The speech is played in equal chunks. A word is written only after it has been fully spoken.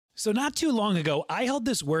So not too long ago, I held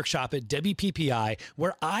this workshop at WPPI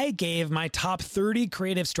where I gave my top 30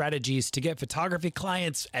 creative strategies to get photography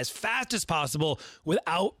clients as fast as possible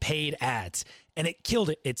without paid ads. And it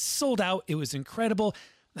killed it. It sold out. It was incredible.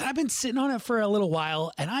 And I've been sitting on it for a little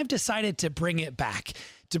while, and I've decided to bring it back.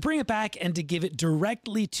 To bring it back and to give it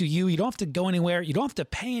directly to you. You don't have to go anywhere. You don't have to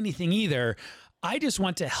pay anything either. I just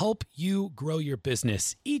want to help you grow your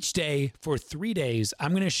business. Each day for 3 days, I'm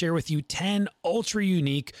going to share with you 10 ultra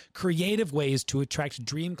unique, creative ways to attract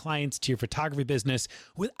dream clients to your photography business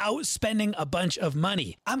without spending a bunch of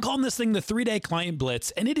money. I'm calling this thing the 3-day client blitz,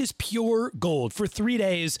 and it is pure gold. For 3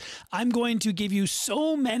 days, I'm going to give you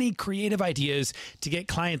so many creative ideas to get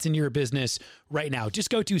clients into your business right now. Just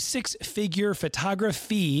go to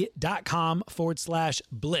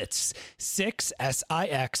sixfigurephotography.com/blitz.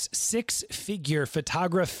 sixfigurephotography.com/blitz.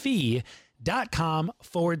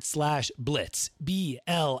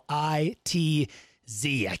 BLITZ.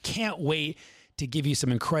 I can't wait to give you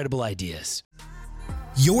some incredible ideas.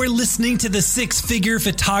 You're listening to the Six Figure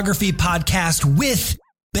Photography Podcast with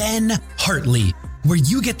Ben Hartley, where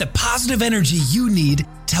you get the positive energy you need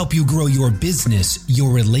to help you grow your business,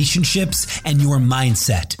 your relationships, and your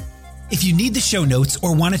mindset. If you need the show notes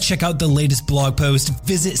or want to check out the latest blog post,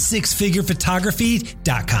 visit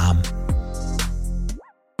sixfigurephotography.com.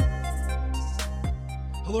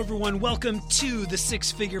 Hello, everyone. Welcome to the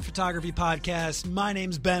Six Figure Photography Podcast. My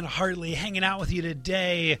name's Ben Hartley, hanging out with you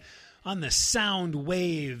today on the sound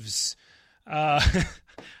waves.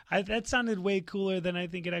 That sounded way cooler than I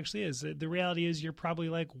think it actually is. The reality is you're probably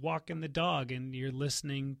like walking the dog and you're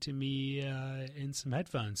listening to me in some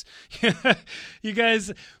headphones. You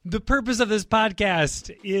guys, the purpose of this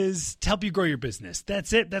podcast is to help you grow your business.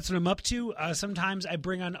 That's it. That's what I'm up to. Sometimes I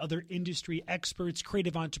bring on other industry experts,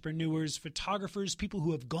 creative entrepreneurs, photographers, people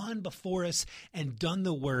who have gone before us and done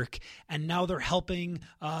the work, and now they're helping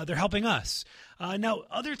us. Now,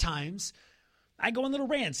 other times, I go on little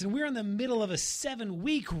rants, and we're in the middle of a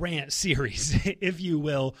 7-week rant series, if you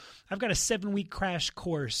will. I've got a 7-week crash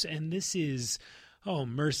course, and this is, oh,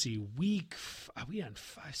 mercy, week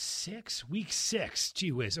 6? Week 6.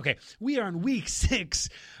 Gee whiz. Okay, we are on week 6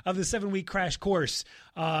 of the 7-week crash course.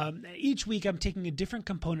 Each week, I'm taking a different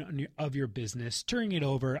component of your business, turning it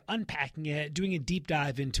over, unpacking it, doing a deep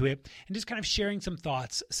dive into it, and just kind of sharing some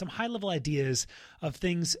thoughts, some high-level ideas of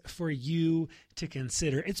things for you to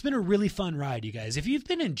consider. It's been a really fun ride, you guys. If you've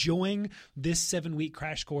been enjoying this 7-week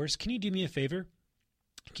crash course, can you do me a favor?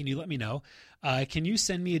 Can you let me know? Can you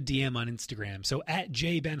send me a DM on Instagram? So at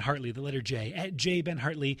JBenHartley, the letter J, at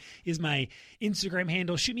JBenHartley is my Instagram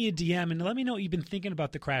handle. Shoot me a DM and let me know what you've been thinking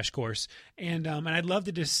about the crash course. And I'd love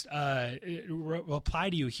to just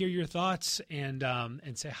reply to you, hear your thoughts, and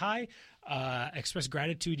say hi, express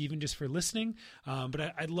gratitude even just for listening.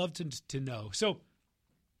 But I'd love to know. So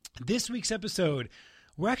this week's episode,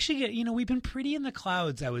 we're actually, we've been pretty in the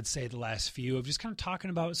clouds, I would say, the last few, of just kind of talking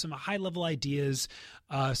about some high-level ideas,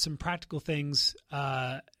 some practical things.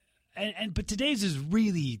 But today's is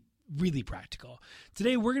really, really practical.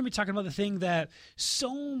 Today, we're going to be talking about the thing that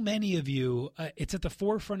so many of you, it's at the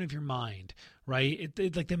forefront of your mind, right?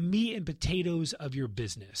 It's like the meat and potatoes of your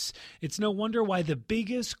business. It's no wonder why the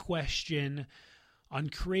biggest question on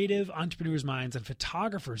creative entrepreneurs' minds and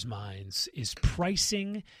photographers' minds is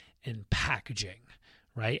pricing and packaging.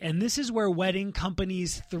 Right. And this is where wedding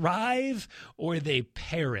companies thrive or they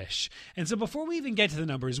perish. And so before we even get to the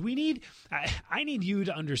numbers, I need you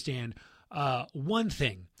to understand one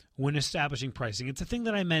thing when establishing pricing. It's a thing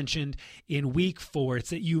that I mentioned in week 4. It's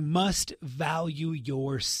that you must value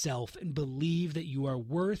yourself and believe that you are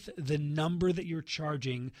worth the number that you're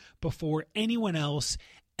charging before anyone else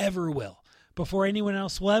ever will. Before anyone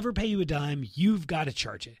else will ever pay you a dime, you've got to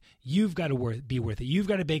charge it. You've got to be worth it. You've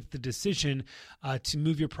got to make the decision to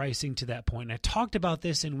move your pricing to that point. And I talked about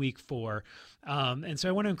this in week 4. And so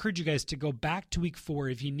I want to encourage you guys to go back to week 4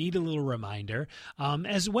 if you need a little reminder.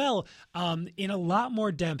 As well, in a lot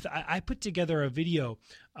more depth, I put together a video.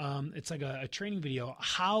 It's like a training video,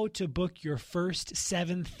 how to book your first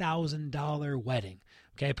 $7,000 wedding.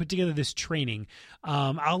 Okay, I put together this training.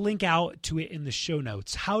 I'll link out to it in the show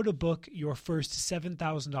notes, how to book your first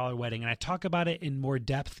 $7,000 wedding. And I talk about it in more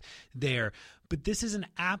depth there. But this is an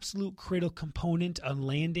absolute critical component on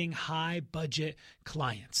landing high budget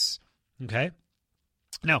clients. Okay.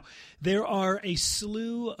 Now, there are a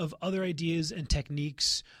slew of other ideas and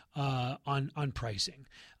techniques on pricing.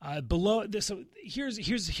 Below this, so here's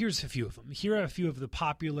a few of them. Here are a few of the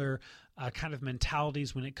popular kind of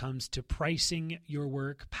mentalities when it comes to pricing your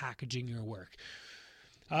work, packaging your work.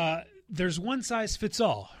 there's one size fits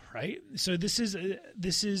all, right? So this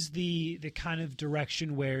is the kind of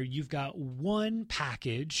direction where you've got one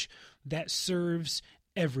package that serves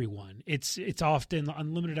everyone. It's often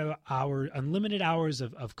unlimited hours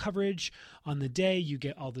of coverage on the day. You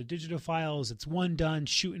get all the digital files. It's one done,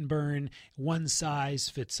 shoot and burn, one size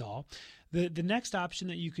fits all. The next option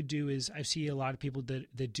that you could do is, I see a lot of people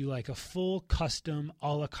that do like a full custom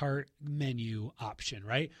a la carte menu option,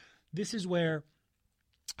 right? This is where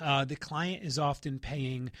the client is often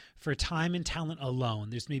paying for time and talent alone.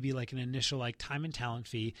 There's maybe like an initial like time and talent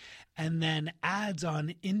fee, and then adds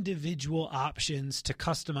on individual options to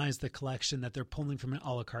customize the collection that they're pulling from an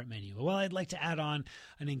a la carte menu. Well, I'd like to add on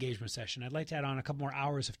an engagement session. I'd like to add on a couple more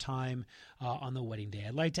hours of time on the wedding day.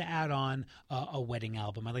 I'd like to add on a wedding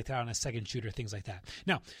album. I'd like to add on a second shooter, things like that.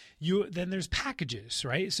 Now, then there's packages,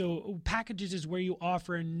 right? So packages is where you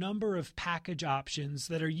offer a number of package options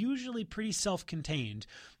that are usually pretty self-contained.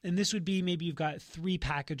 And this would be, maybe you've got 3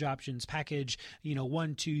 package options, package,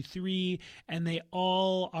 1, 2, 3, and they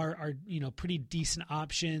all are pretty decent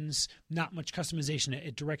options, not much customization.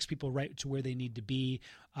 It directs people right to where they need to be.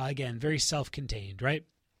 Again, very self-contained, right?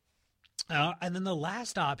 And then the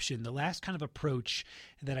last option, the last kind of approach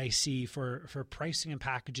that I see for pricing and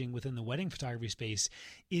packaging within the wedding photography space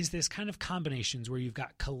is this kind of combinations where you've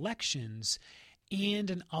got collections and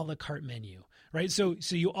an a la carte menu, right? So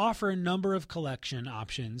you offer a number of collection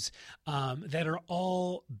options that are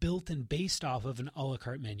all built and based off of an a la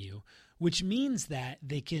carte menu, which means that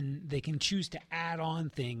they can choose to add on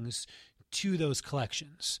things to those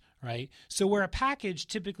collections, right? So where a package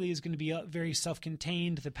typically is going to be very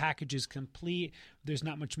self-contained, the package is complete, there's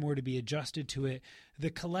not much more to be adjusted to it. The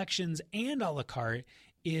collections and a la carte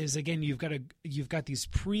is, again, you've got these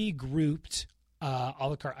pre-grouped a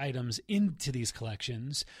la carte items into these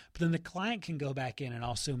collections, but then the client can go back in and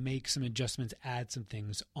also make some adjustments, add some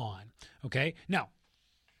things on. Okay. Now,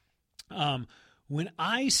 when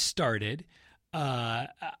I started, I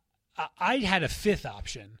had a 5th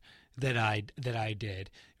option that I did,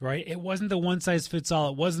 right? It wasn't the one size fits all.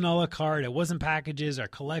 It wasn't a la carte. It wasn't packages or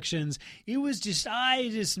collections. It was just, I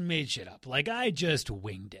just made shit up. Like, I just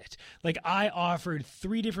winged it. Like, I offered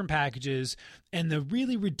 3 different packages, and the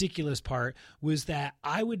really ridiculous part was that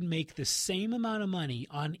I would make the same amount of money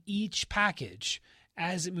on each package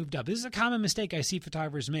as it moved up. This is a common mistake I see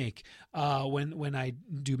photographers make when I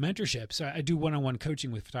do mentorship. So I do one-on-one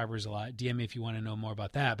coaching with photographers a lot. DM me if you want to know more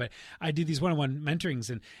about that. But I do these one-on-one mentorings,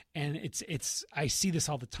 and it's I see this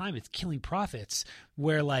all the time. It's killing profits,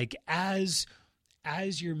 where like as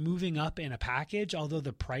you're moving up in a package, although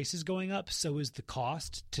the price is going up, so is the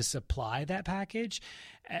cost to supply that package.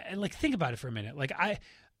 And like, think about it for a minute. Like,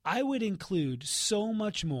 I would include so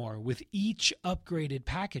much more with each upgraded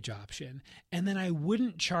package option, and then I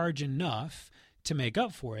wouldn't charge enough to make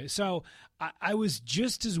up for it. So I was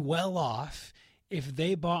just as well off if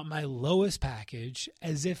they bought my lowest package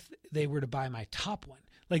as if they were to buy my top one.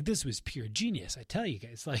 Like, this was pure genius, I tell you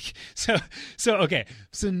guys. Like, so okay.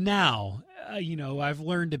 So now, I've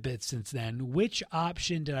learned a bit since then. Which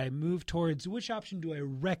option did I move towards? Which option do I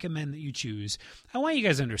recommend that you choose? I want you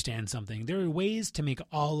guys to understand something. There are ways to make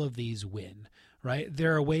all of these win, right?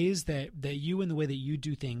 There are ways that you, and the way that you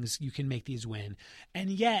do things, you can make these win. And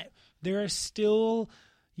yet there are still,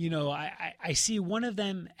 I see one of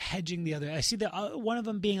them hedging the other. I see that one of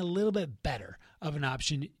them being a little bit better of an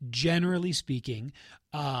option, generally speaking,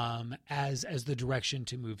 as the direction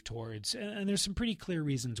to move towards. And there's some pretty clear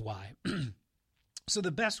reasons why. So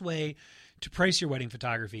the best way to price your wedding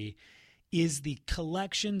photography is the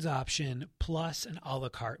collections option plus an a la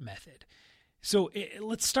carte method. So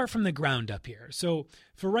let's start from the ground up here. So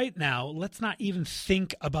for right now, let's not even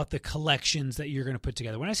think about the collections that you're going to put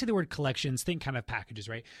together. When I say the word collections, think kind of packages,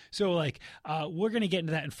 right? So like we're going to get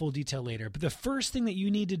into that in full detail later. But the first thing that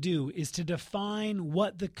you need to do is to define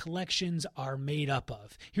what the collections are made up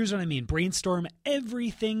of. Here's what I mean. Brainstorm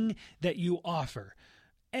everything that you offer.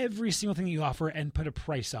 Every single thing that you offer, and put a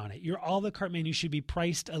price on it. Your a la carte menu should be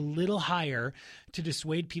priced a little higher to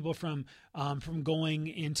dissuade people from going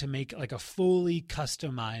in to make like a fully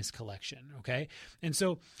customized collection. Okay. And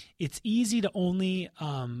so it's easy to only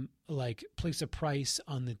like place a price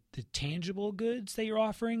on the tangible goods that you're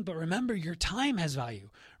offering, but remember, your time has value,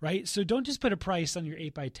 right? So don't just put a price on your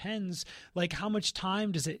 8x10s. Like, how much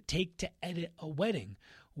time does it take to edit a wedding?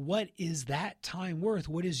 What is that time worth?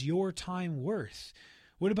 What is your time worth?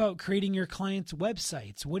 What about creating your clients'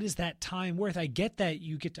 websites? What is that time worth? I get that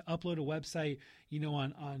you get to upload a website,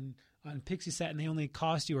 on PixieSet, and they only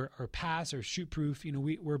cost you or Pass or Shootproof.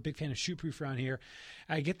 We're a big fan of Shootproof around here.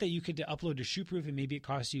 I get that you could upload to Shootproof and maybe it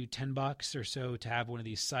costs you $10 or so to have one of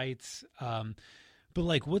these sites. But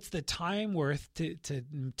like, what's the time worth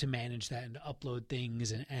to manage that and to upload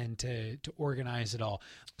things and to organize it all?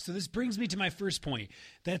 So this brings me to my first point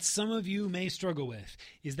that some of you may struggle with,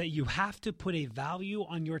 is that you have to put a value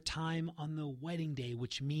on your time on the wedding day,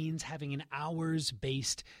 which means having an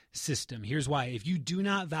hours-based system. Here's why. If you do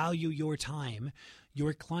not value your time,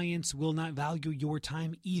 your clients will not value your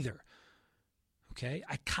time either. Okay,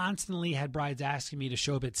 I constantly had brides asking me to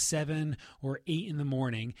show up at 7 or 8 in the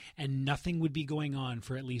morning, and nothing would be going on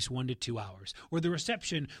for at least 1 to 2 hours. Or the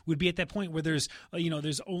reception would be at that point where there's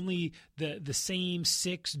only the same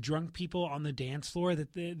 6 drunk people on the dance floor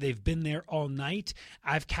that they've been there all night.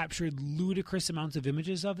 I've captured ludicrous amounts of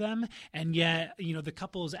images of them, and yet the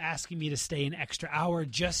couple is asking me to stay an extra hour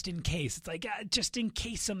just in case. It's like just in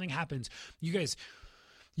case something happens. You guys,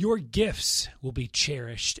 your gifts will be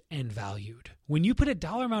cherished and valued. When you put a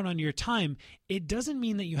dollar amount on your time, it doesn't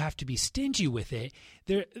mean that you have to be stingy with it.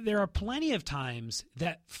 There are plenty of times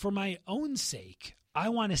that for my own sake, I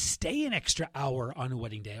want to stay an extra hour on a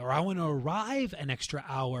wedding day, or I want to arrive an extra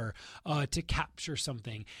hour to capture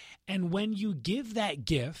something. And when you give that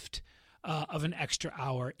gift of an extra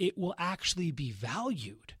hour, it will actually be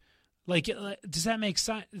valued. Like, does that make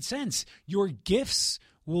sense? Your gifts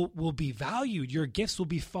will be valued. Your gifts will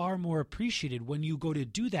be far more appreciated when you go to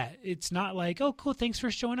do that. It's not like, oh, cool, thanks for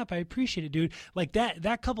showing up. I appreciate it, dude. Like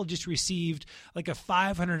that couple just received like a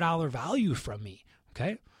 $500 value from me,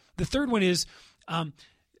 okay? The third one is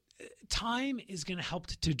time is going to help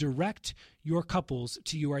to direct your couples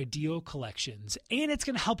to your ideal collections, and it's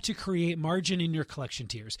going to help to create margin in your collection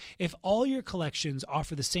tiers. If all your collections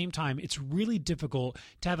offer the same time, it's really difficult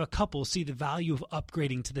to have a couple see the value of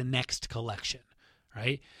upgrading to the next collection.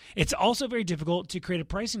 Right? It's also very difficult to create a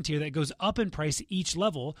pricing tier that goes up in price each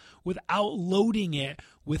level without loading it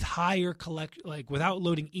with without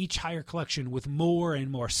loading each higher collection with more and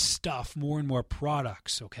more stuff, more and more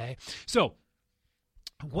products. Okay, so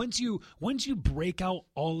once you break out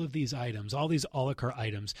all of these items, all these a la carte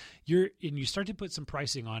items, you start to put some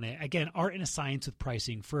pricing on it. Again, art and a science with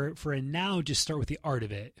pricing. For a now, just start with the art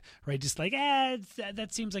of it, right? Just like, that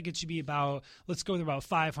seems like it should be about, let's go with about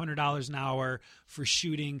 $500 an hour for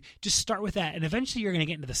shooting. Just start with that, and eventually you're going to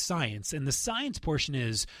get into the science. And the science portion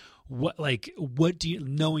is, what do you,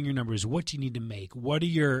 knowing your numbers, what do you need to make? What's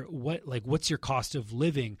your cost of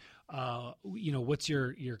living? What's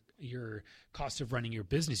your cost of running your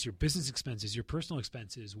business expenses, your personal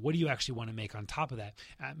expenses? What do you actually want to make on top of that?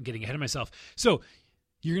 I'm getting ahead of myself. So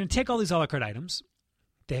you're going to take all these a la carte items.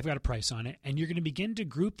 They've got a price on it, and you're going to begin to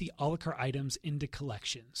group the a la carte items into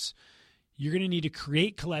collections. You're going to need to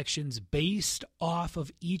create collections based off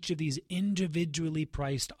of each of these individually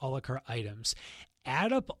priced a la carte items.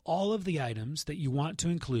 Add up all of the items that you want to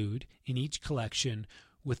include in each collection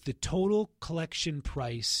with the total collection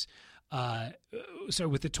price,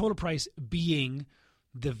 with the total price being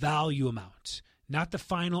the value amount, not the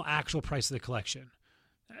final actual price of the collection.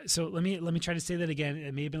 So let me try to say that again.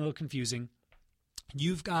 It may have been a little confusing.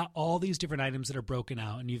 You've got all these different items that are broken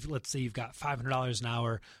out, and let's say you've got $500 an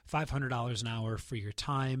hour, $500 an hour for your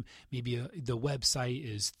time. Maybe the website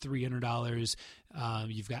is $300.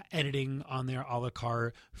 You've got editing on there a la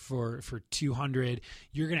carte for $200.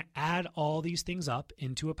 You're going to add all these things up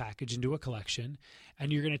into a package, into a collection,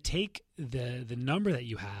 and you're going to take the number that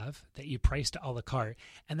you have that you priced a la carte,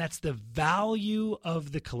 and that's the value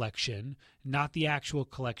of the collection, not the actual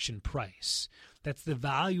collection price. That's the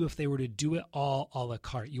value if they were to do it all a la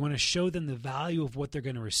carte. You want to show them the value of what they're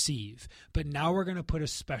going to receive, but now we're going to put a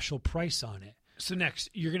special price on it. So next,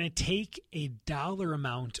 you're going to take a dollar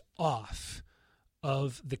amount off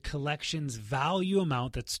of the collection's value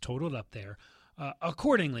amount that's totaled up there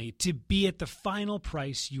accordingly to be at the final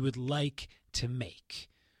price you would like to make.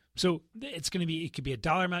 So it could be a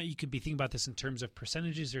dollar amount. You could be thinking about this in terms of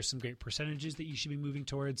percentages. There's some great percentages that you should be moving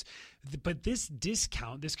towards. But this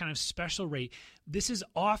discount, this kind of special rate, this is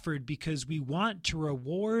offered because we want to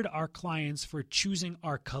reward our clients for choosing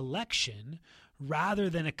our collection rather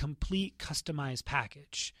than a complete customized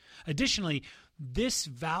package. Additionally, this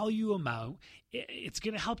value amount, it's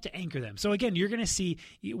going to help to anchor them. So again, you're going to see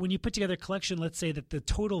when you put together a collection, let's say that the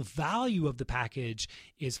total value of the package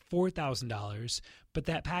is $4,000, but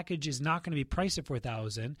that package is not going to be priced at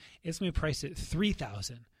 $4,000. It's going to be priced at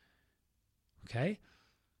 $3,000. Okay?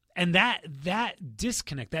 And that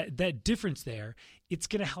disconnect, that difference there, it's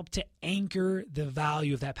going to help to anchor the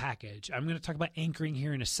value of that package. I'm going to talk about anchoring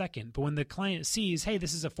here in a second. But when the client sees, hey,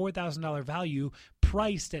 this is a $4,000 value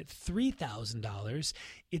priced at $3,000,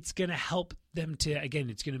 it's going to help them to, again,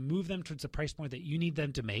 it's going to move them towards the price point that you need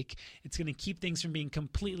them to make. It's going to keep things from being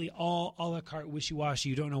completely all a la carte, wishy-washy.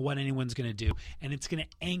 You don't know what anyone's going to do. And it's going to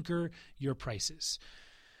anchor your prices.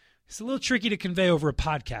 It's a little tricky to convey over a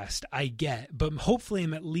podcast, I get, but hopefully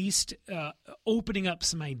I'm at least opening up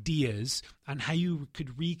some ideas on how you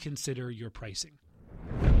could reconsider your pricing.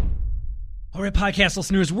 All right, podcast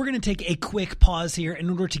listeners, we're going to take a quick pause here in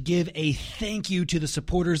order to give a thank you to the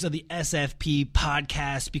supporters of the SFP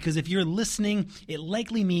podcast, because if you're listening, it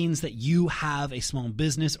likely means that you have a small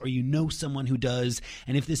business or you know someone who does.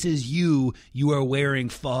 And if this is you, you are wearing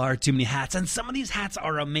far too many hats. And some of these hats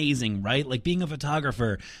are amazing, right? Like being a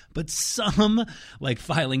photographer, but some, like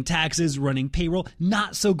filing taxes, running payroll,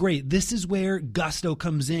 not so great. This is where Gusto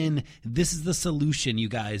comes in. This is the solution, you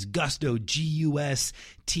guys. Gusto,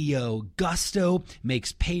 Gusto. Gusto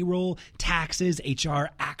makes payroll, taxes, HR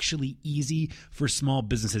actually easy for small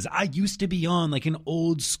businesses. I used to be on like an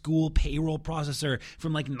old school payroll processor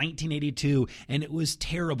from like 1982, and it was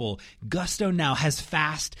terrible. Gusto now has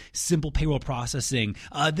fast, simple payroll processing.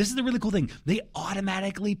 This is the really cool thing. They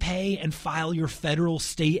automatically pay and file your federal,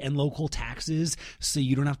 state, and local taxes, so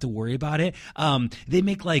you don't have to worry about it. They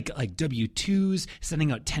make like W-2s,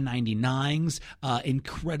 sending out 1099s,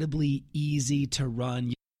 incredibly easy to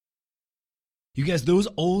run. You guys, those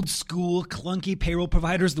old school clunky payroll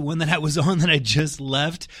providers, the one that I was on that I just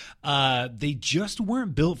left, they just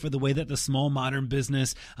weren't built for the way that the small modern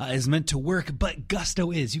business is meant to work, but Gusto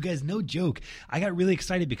is. You guys, no joke. I got really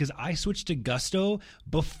excited because I switched to Gusto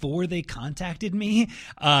before they contacted me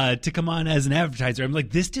to come on as an advertiser. I'm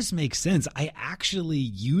like, this just makes sense. I actually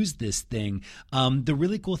use this thing. The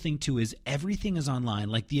really cool thing too is everything is online,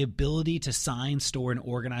 like the ability to sign, store, and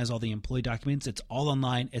organize all the employee documents. It's all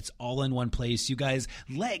online. It's all in one place. You guys,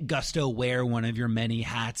 let Gusto wear one of your many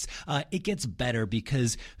hats. It gets better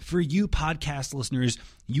because for you podcast listeners,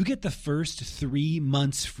 you get the first 3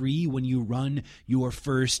 months free when you run your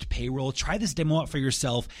first payroll. Try this demo out for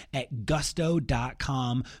yourself at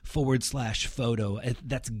gusto.com/photo.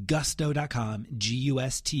 That's gusto.com,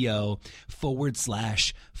 GUSTO/photo.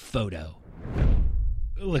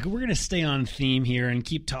 Look, we're going to stay on theme here and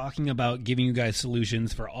keep talking about giving you guys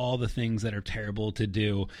solutions for all the things that are terrible to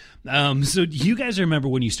do. So you guys remember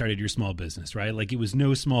when you started your small business, right? Like it was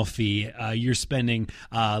no small fee. You're spending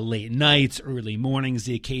late nights, early mornings,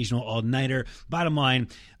 the occasional all-nighter. Bottom line,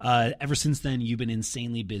 ever since then, you've been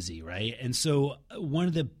insanely busy, right? And so one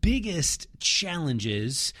of the biggest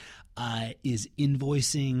challenges is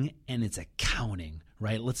invoicing and it's accounting.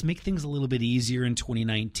 Right? Let's make things a little bit easier in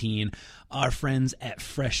 2019. Our friends at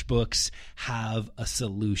FreshBooks have a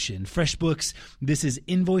solution. FreshBooks, this is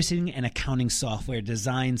invoicing and accounting software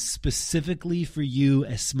designed specifically for you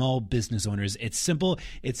as small business owners. It's simple,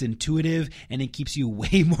 it's intuitive, and it keeps you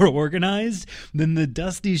way more organized than the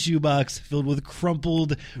dusty shoebox filled with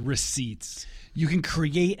crumpled receipts. You can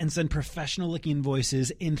create and send professional-looking invoices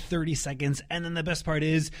in 30 seconds. And then the best part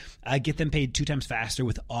is get them paid 2 times faster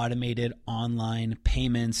with automated online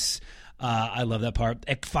payments. I love that part.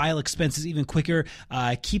 File expenses even quicker.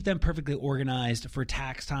 Keep them perfectly organized for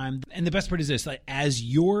tax time. And the best part is this, like, as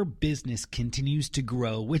your business continues to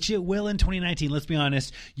grow, which it will in 2019, let's be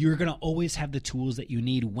honest, you're going to always have the tools that you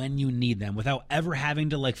need when you need them without ever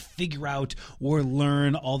having to like figure out or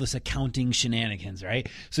learn all this accounting shenanigans, right?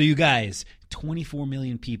 So you guys, 24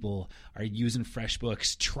 million people are using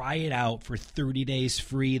FreshBooks. Try it out for 30 days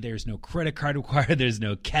free. There's no credit card required. There's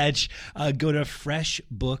no catch. Go to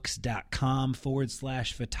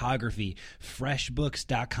freshbooks.com/photography.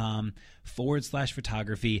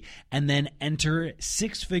 freshbooks.com/photography. And then enter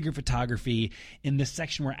 6-figure photography in the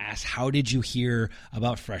section where it asks, how did you hear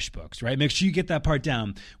about FreshBooks, right? Make sure you get that part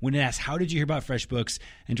down. When it asks, how did you hear about FreshBooks?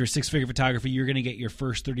 Enter 6-figure photography. You're going to get your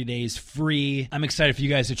first 30 days free. I'm excited for you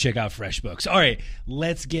guys to check out FreshBooks. All right,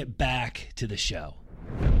 let's get back to the show.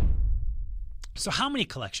 So how many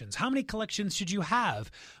collections? How many collections should you have?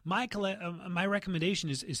 My recommendation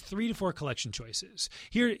is 3 to 4 collection choices.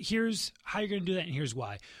 Here's how you're going to do that, and here's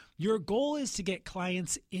why. Your goal is to get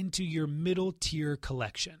clients into your middle tier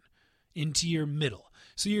collection, into your middle.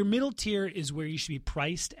 So your middle tier is where you should be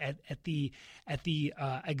priced at the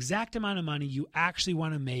exact amount of money you actually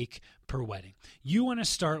want to make per wedding. You want to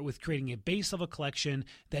start with creating a base level collection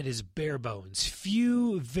that is bare bones.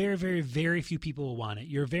 Very, very, very few people will want it.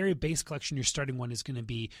 Your very base collection, your starting one, is going to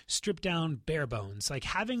be stripped down, bare bones. Like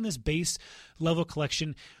having this base level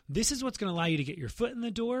collection, this is what's going to allow you to get your foot in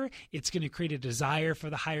the door. It's going to create a desire for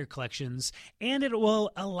the higher collections, and it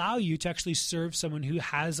will allow you to actually serve someone who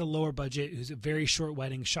has a lower budget, who's a very short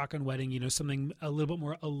wedding, shotgun wedding, something a little bit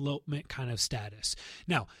more elopement kind of status.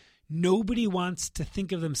 Now, nobody wants to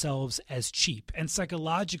think of themselves as cheap. And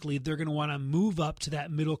psychologically, they're going to want to move up to that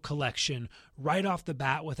middle collection right off the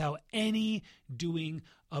bat without any doing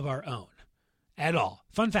of our own at all.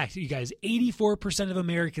 Fun fact, you guys, 84% of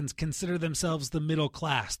Americans consider themselves the middle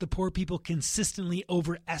class. The poor people consistently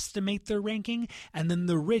overestimate their ranking, and then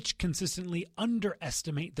the rich consistently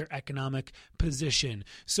underestimate their economic position.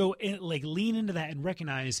 So lean into that and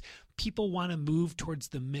recognize people want to move towards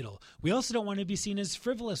the middle. We also don't want to be seen as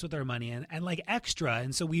frivolous with our money and like extra.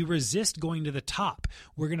 And so we resist going to the top.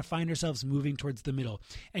 We're going to find ourselves moving towards the middle.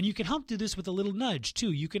 And you can help do this with a little nudge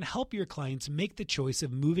too. You can help your clients make the choice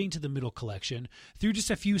of moving to the middle collection through just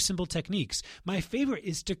a few simple techniques. My favorite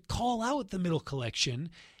is to call out the middle collection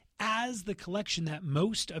as the collection that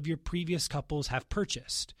most of your previous couples have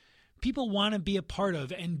purchased. People want to be a part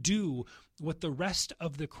of and do what the rest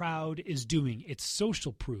of the crowd is doing. It's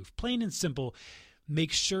social proof. Plain and simple,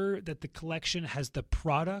 make sure that the collection has the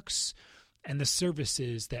products and the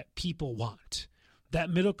services that people want. That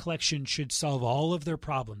middle collection should solve all of their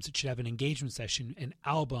problems. It should have an engagement session, an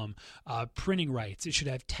album, printing rights. It should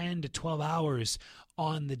have 10 to 12 hours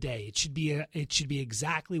on the day. It should be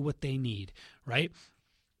exactly what they need, right?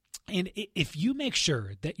 And if you make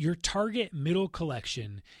sure that your target middle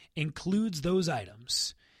collection includes those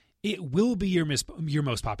items, it will be your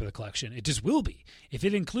most popular collection. It just will be. If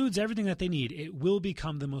it includes everything that they need, it will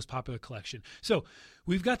become the most popular collection. So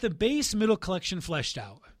we've got the base middle collection fleshed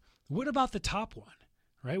out. What about the top one,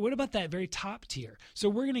 right? What about that very top tier? So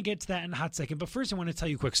we're going to get to that in a hot second. But first, I want to tell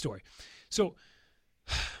you a quick story. So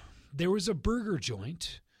there was a burger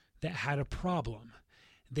joint that had a problem.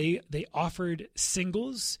 They offered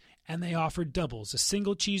singles and they offered doubles, a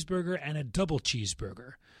single cheeseburger and a double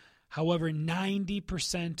cheeseburger. However,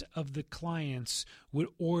 90% of the clients would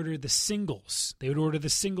order the singles. They would order the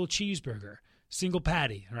single cheeseburger, single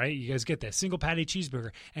patty, right? You guys get that, single patty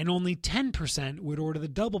cheeseburger. And only 10% would order the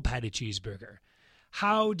double patty cheeseburger.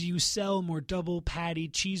 How do you sell more double patty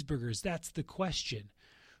cheeseburgers? That's the question.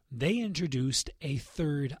 They introduced a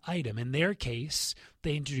third item. In their case,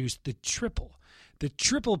 they introduced the triple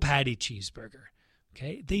patty cheeseburger.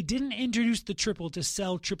 Okay, they didn't introduce the triple to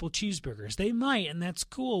sell triple cheeseburgers. They might, and that's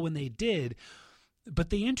cool when they did, but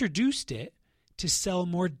they introduced it to sell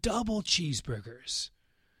more double cheeseburgers.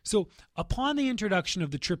 So upon the introduction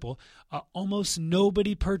of the triple, almost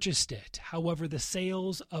nobody purchased it. However, the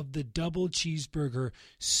sales of the double cheeseburger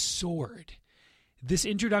soared. This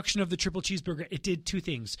introduction of the triple cheeseburger, it did two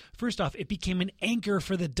things. First off, it became an anchor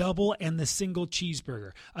for the double and the single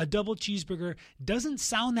cheeseburger. A double cheeseburger doesn't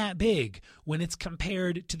sound that big when it's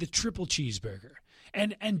compared to the triple cheeseburger.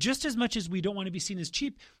 And just as much as we don't want to be seen as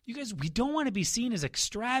cheap, you guys, we don't want to be seen as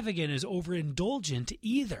extravagant, as overindulgent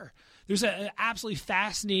either. There's an absolutely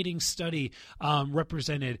fascinating study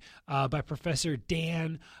represented by Professor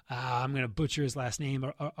Dan, I'm going to butcher his last name,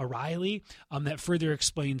 O'Reilly, that further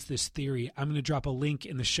explains this theory. I'm going to drop a link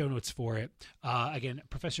in the show notes for it. Again,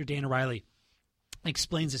 Professor Dan O'Reilly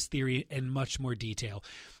explains this theory in much more detail.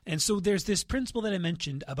 And so there's this principle that I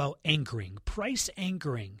mentioned about anchoring, price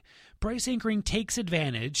anchoring. Price anchoring takes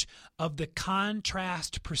advantage of the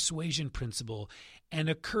contrast persuasion principle and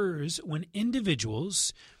occurs when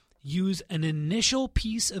individuals use an initial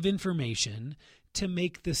piece of information to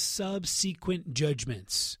make the subsequent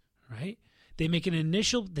judgments, right? They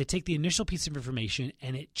take the initial piece of information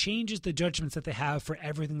and it changes the judgments that they have for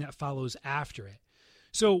everything that follows after it.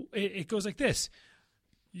 So it goes like this.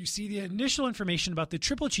 You see the initial information about the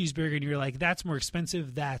triple cheeseburger and you're like, that's more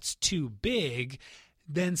expensive, that's too big.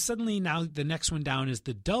 Then suddenly now the next one down is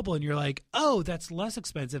the double and you're like, oh, that's less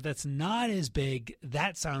expensive, that's not as big,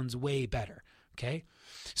 that sounds way better, okay?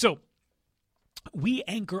 So we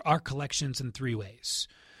anchor our collections in three ways.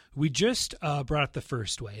 We just brought up the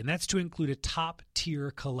first way, and that's to include a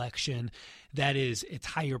top-tier collection that is, it's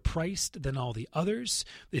higher priced than all the others.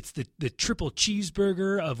 It's the triple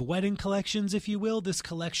cheeseburger of wedding collections, if you will. This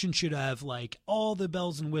collection should have like all the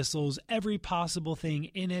bells and whistles, every possible thing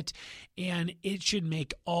in it, and it should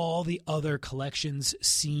make all the other collections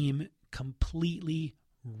seem completely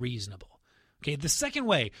reasonable. Okay, the second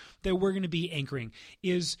way that we're going to be anchoring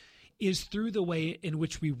is through the way in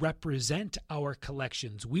which we represent our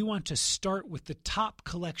collections. We want to start with the top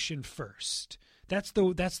collection first. That's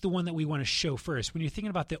the one that we want to show first. When you're thinking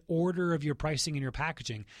about the order of your pricing and your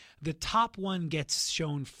packaging, the top one gets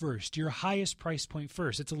shown first, your highest price point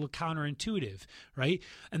first. It's a little counterintuitive, right?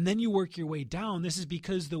 And then you work your way down. This is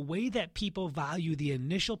because the way that people value the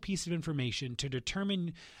initial piece of information to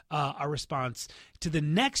determine our response to the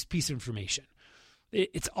next piece of information.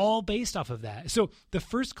 It's all based off of that. So the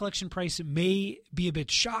first collection price may be a bit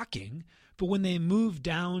shocking, But when they move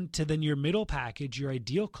down to then your middle package, your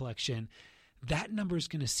ideal collection, that number is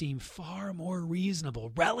going to seem far more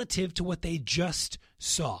reasonable relative to what they just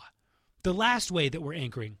saw. The last way that we're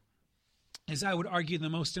anchoring is, I would argue, the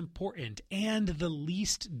most important and the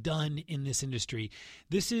least done in this industry.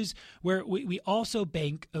 This is where we also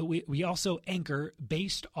anchor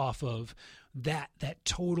based off of that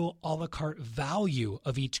total a la carte value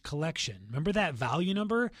of each collection. Remember that value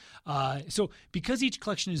number? So because each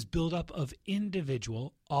collection is built up of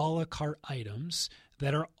individual a la carte items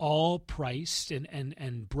that are all priced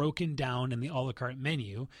and broken down in the a la carte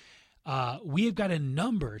menu, we have got a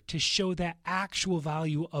number to show that actual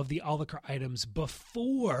value of the a la carte items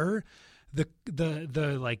before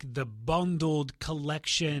the bundled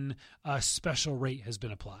collection special rate has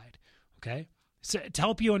been applied. Okay, so to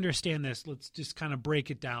help you understand this, let's just kind of break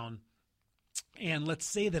it down. And let's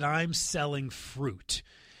say that I'm selling fruit,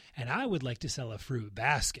 and I would like to sell a fruit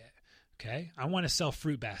basket. Okay, I want to sell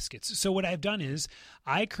fruit baskets. So what I've done is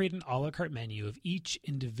I create an a la carte menu of each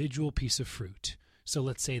individual piece of fruit. So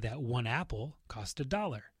let's say that one apple cost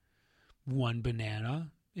 $1. One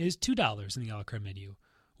banana is $2 in the a la carte menu.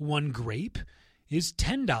 One grape is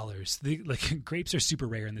 $10. Grapes are super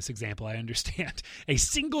rare in this example, I understand. A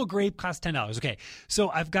single grape costs $10. Okay, so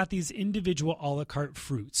I've got these individual a la carte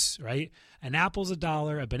fruits, right? An apple's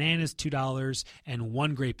 $1, a banana is $2, and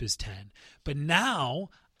one grape is $10. But now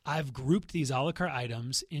I've grouped these a la carte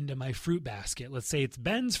items into my fruit basket. Let's say it's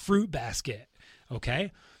Ben's fruit basket,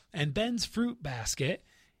 okay? And Ben's fruit basket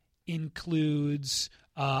includes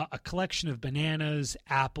a collection of bananas,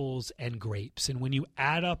 apples, and grapes. And when you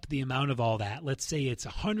add up the amount of all that, let's say it's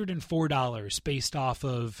 $104 based off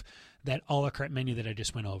of that a la carte menu that I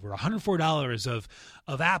just went over. $104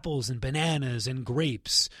 of apples and bananas and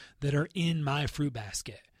grapes that are in my fruit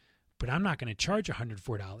basket. But I'm not going to charge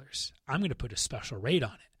 $104. I'm going to put a special rate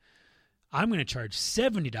on it. I'm going to charge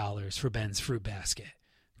 $70 for Ben's fruit basket.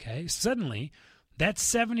 Okay, suddenly that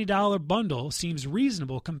 $70 bundle seems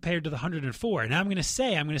reasonable compared to the $104. And I'm going to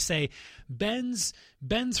say Ben's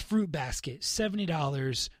fruit basket,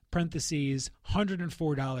 $70, parentheses,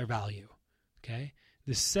 $104 value. Okay,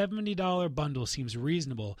 the $70 bundle seems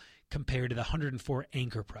reasonable compared to the $104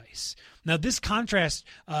 anchor price. Now, this contrast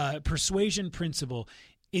persuasion principle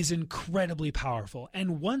is incredibly powerful.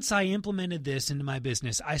 And once I implemented this into my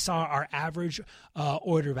business, I saw our average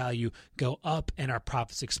order value go up and our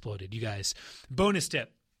profits exploded. You guys, bonus tip,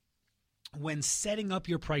 when setting up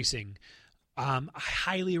your pricing, I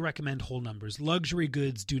highly recommend whole numbers. Luxury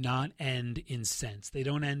goods do not end in cents. They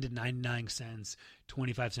don't end in 99 cents,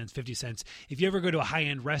 25 cents, 50 cents. If you ever go to a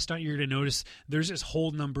high-end restaurant, you're going to notice there's just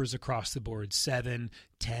whole numbers across the board, 7,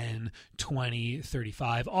 10, 20,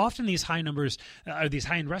 35. Often these high numbers, these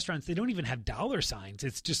high-end restaurants, they don't even have dollar signs.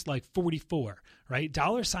 It's just like 44, right?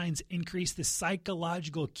 Dollar signs increase the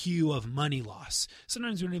psychological cue of money loss.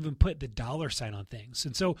 Sometimes we don't even put the dollar sign on things.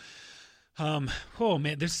 And so, oh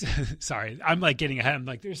man, sorry, I'm like getting ahead. I'm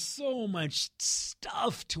like, there's so much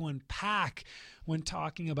stuff to unpack when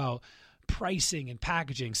talking about pricing and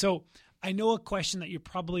packaging. So I know a question that you're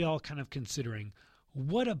probably all kind of considering.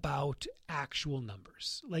 What about actual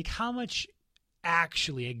numbers? Like, how much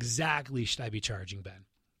actually exactly should I be charging, Ben?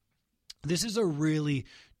 This is a really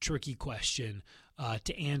tricky question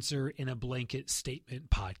to answer in a blanket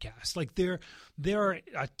statement podcast. Like there are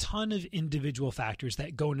a ton of individual factors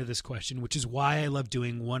that go into this question, which is why I love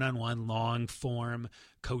doing one-on-one long form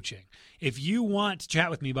coaching. If you want to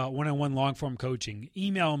chat with me about one-on-one long form coaching,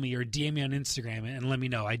 email me or DM me on Instagram and let me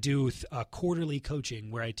know. I do quarterly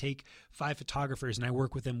coaching where I take 5 photographers and I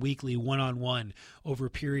work with them weekly one-on-one over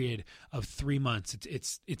a period of 3 months.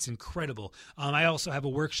 It's incredible. I also have a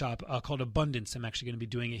workshop called Abundance. I'm actually going to be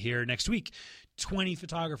doing it here next week. 20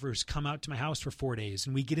 photographers come out to my house for 4 days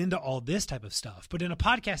and we get into all this type of stuff. But in a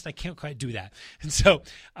podcast, I can't quite do that. And so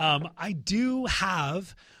I do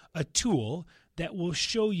have a tool that will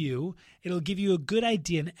show you, it'll give you a good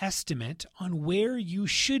idea, an estimate on where you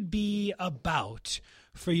should be about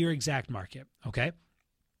for your exact market. Okay.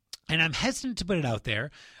 And I'm hesitant to put it out there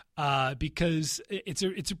because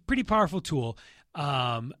it's a pretty powerful tool.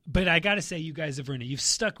 But I got to say, you guys have earned it. You've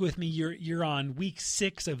stuck with me. You're on week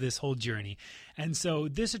 6 of this whole journey. And so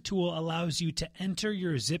this tool allows you to enter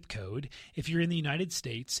your zip code if you're in the United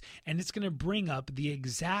States, and it's going to bring up the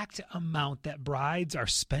exact amount that brides are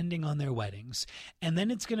spending on their weddings. And then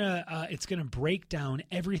it's going to break down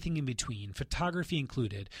everything in between, photography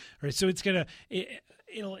included. Right? So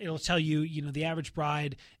it'll tell you, the average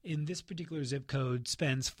bride in this particular zip code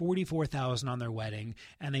spends $44,000 on their wedding,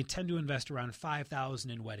 and they tend to invest around $5,000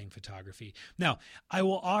 in wedding photography. Now, I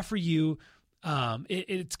will offer you,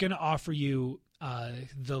 it's going to offer you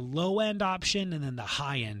the low end option and then the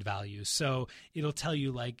high end values. So it'll tell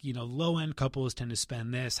you like, low end couples tend to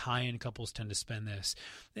spend this, high end couples tend to spend this.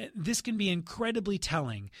 This can be incredibly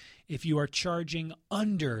telling if you are charging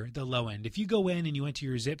under the low end. If you go in and you enter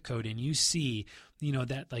your zip code and you see,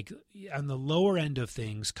 that like on the lower end of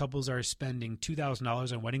things, couples are spending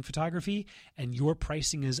 $2,000 on wedding photography and your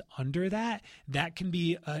pricing is under that, that can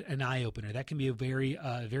be an eye opener. That can be a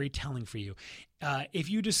very telling for you. If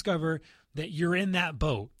you discover that you're in that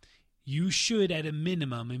boat, you should at a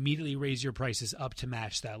minimum immediately raise your prices up to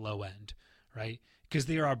match that low end, right? Because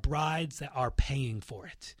there are brides that are paying for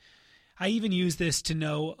it. I even use this to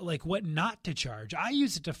know like what not to charge. I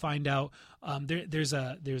use it to find out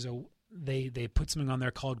they put something on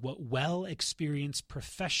there called what well-experienced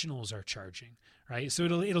professionals are charging, right? So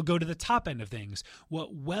it'll go to the top end of things.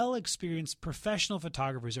 What well-experienced professional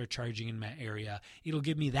photographers are charging in my area, it'll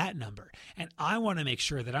give me that number. And I want to make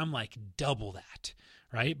sure that I'm like double that,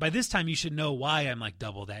 right? By this time, you should know why I'm like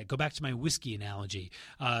double that. Go back to my whiskey analogy.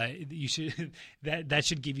 You should that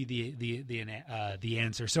should give you the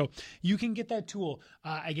answer. So you can get that tool.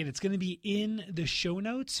 Again, it's going to be in the show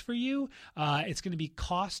notes for you. It's going to be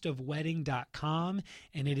costofwedding.com,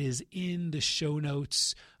 and it is in the show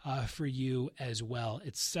notes for you as well.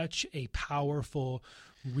 It's such a powerful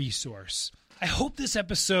resource. I hope this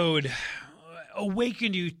episode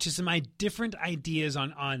awakened you to some different ideas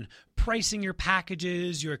on pricing your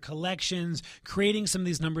packages, your collections, creating some of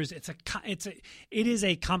these numbers. It is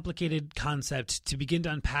a complicated concept to begin to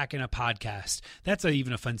unpack in a podcast. That's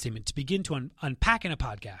even a fun statement, to begin to unpack in a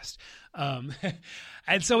podcast. And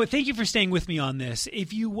so thank you for staying with me on this.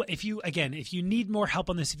 If you need more help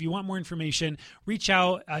on this, if you want more information, reach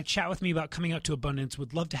out, chat with me about coming out to abundance.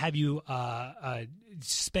 Would love to have you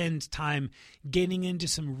spend time getting into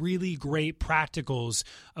some really great practicals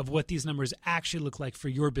of what these numbers actually look like for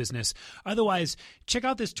your business. Otherwise, check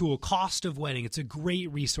out this tool, Cost of Wedding. It's a great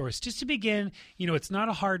resource. Just to begin, it's not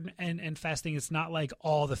a hard and fast thing. It's not like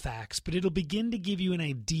all the facts, but it'll begin to give you an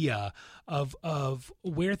idea of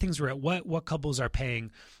where things are at, what couples are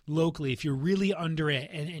paying locally if you're really under it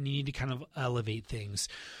and you need to kind of elevate things.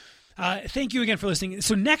 Thank you again for listening.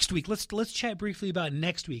 So next week, let's chat briefly about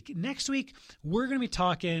next week. Next week, we're going to be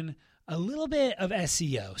talking a little bit of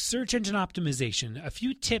SEO, search engine optimization, a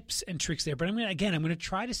few tips and tricks there. But I'm going to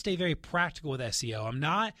try to stay very practical with SEO. I'm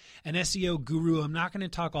not an SEO guru. I'm not going to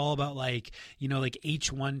talk all about like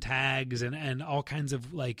H1 tags and all kinds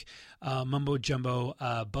of like mumbo jumbo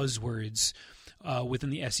buzzwords within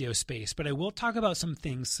the SEO space. But I will talk about some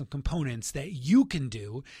things, some components that you can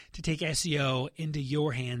do to take SEO into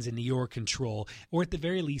your hands, into your control, or at the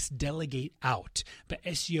very least delegate out. But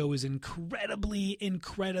SEO is incredibly,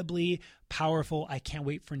 incredibly powerful. I can't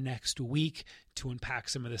wait for next week to unpack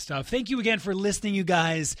some of this stuff. Thank you again for listening, you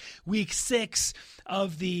guys. Week 6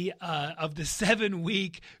 of the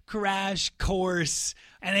 7-week crash course.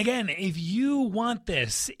 And again, if you want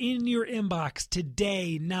this in your inbox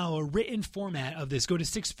today, now a written format of this, go to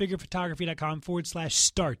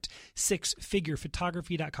sixfigurephotography.com/start,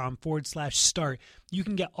 sixfigurephotography.com/start. You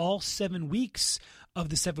can get all 7 weeks of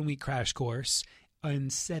the 7-week crash course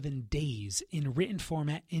in 7 days in written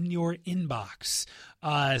format in your inbox.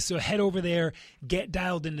 So head over there, get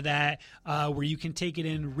dialed into that, where you can take it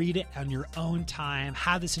in, read it on your own time,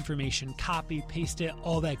 have this information, copy, paste it,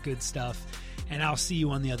 all that good stuff. And I'll see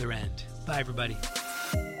you on the other end. Bye, everybody.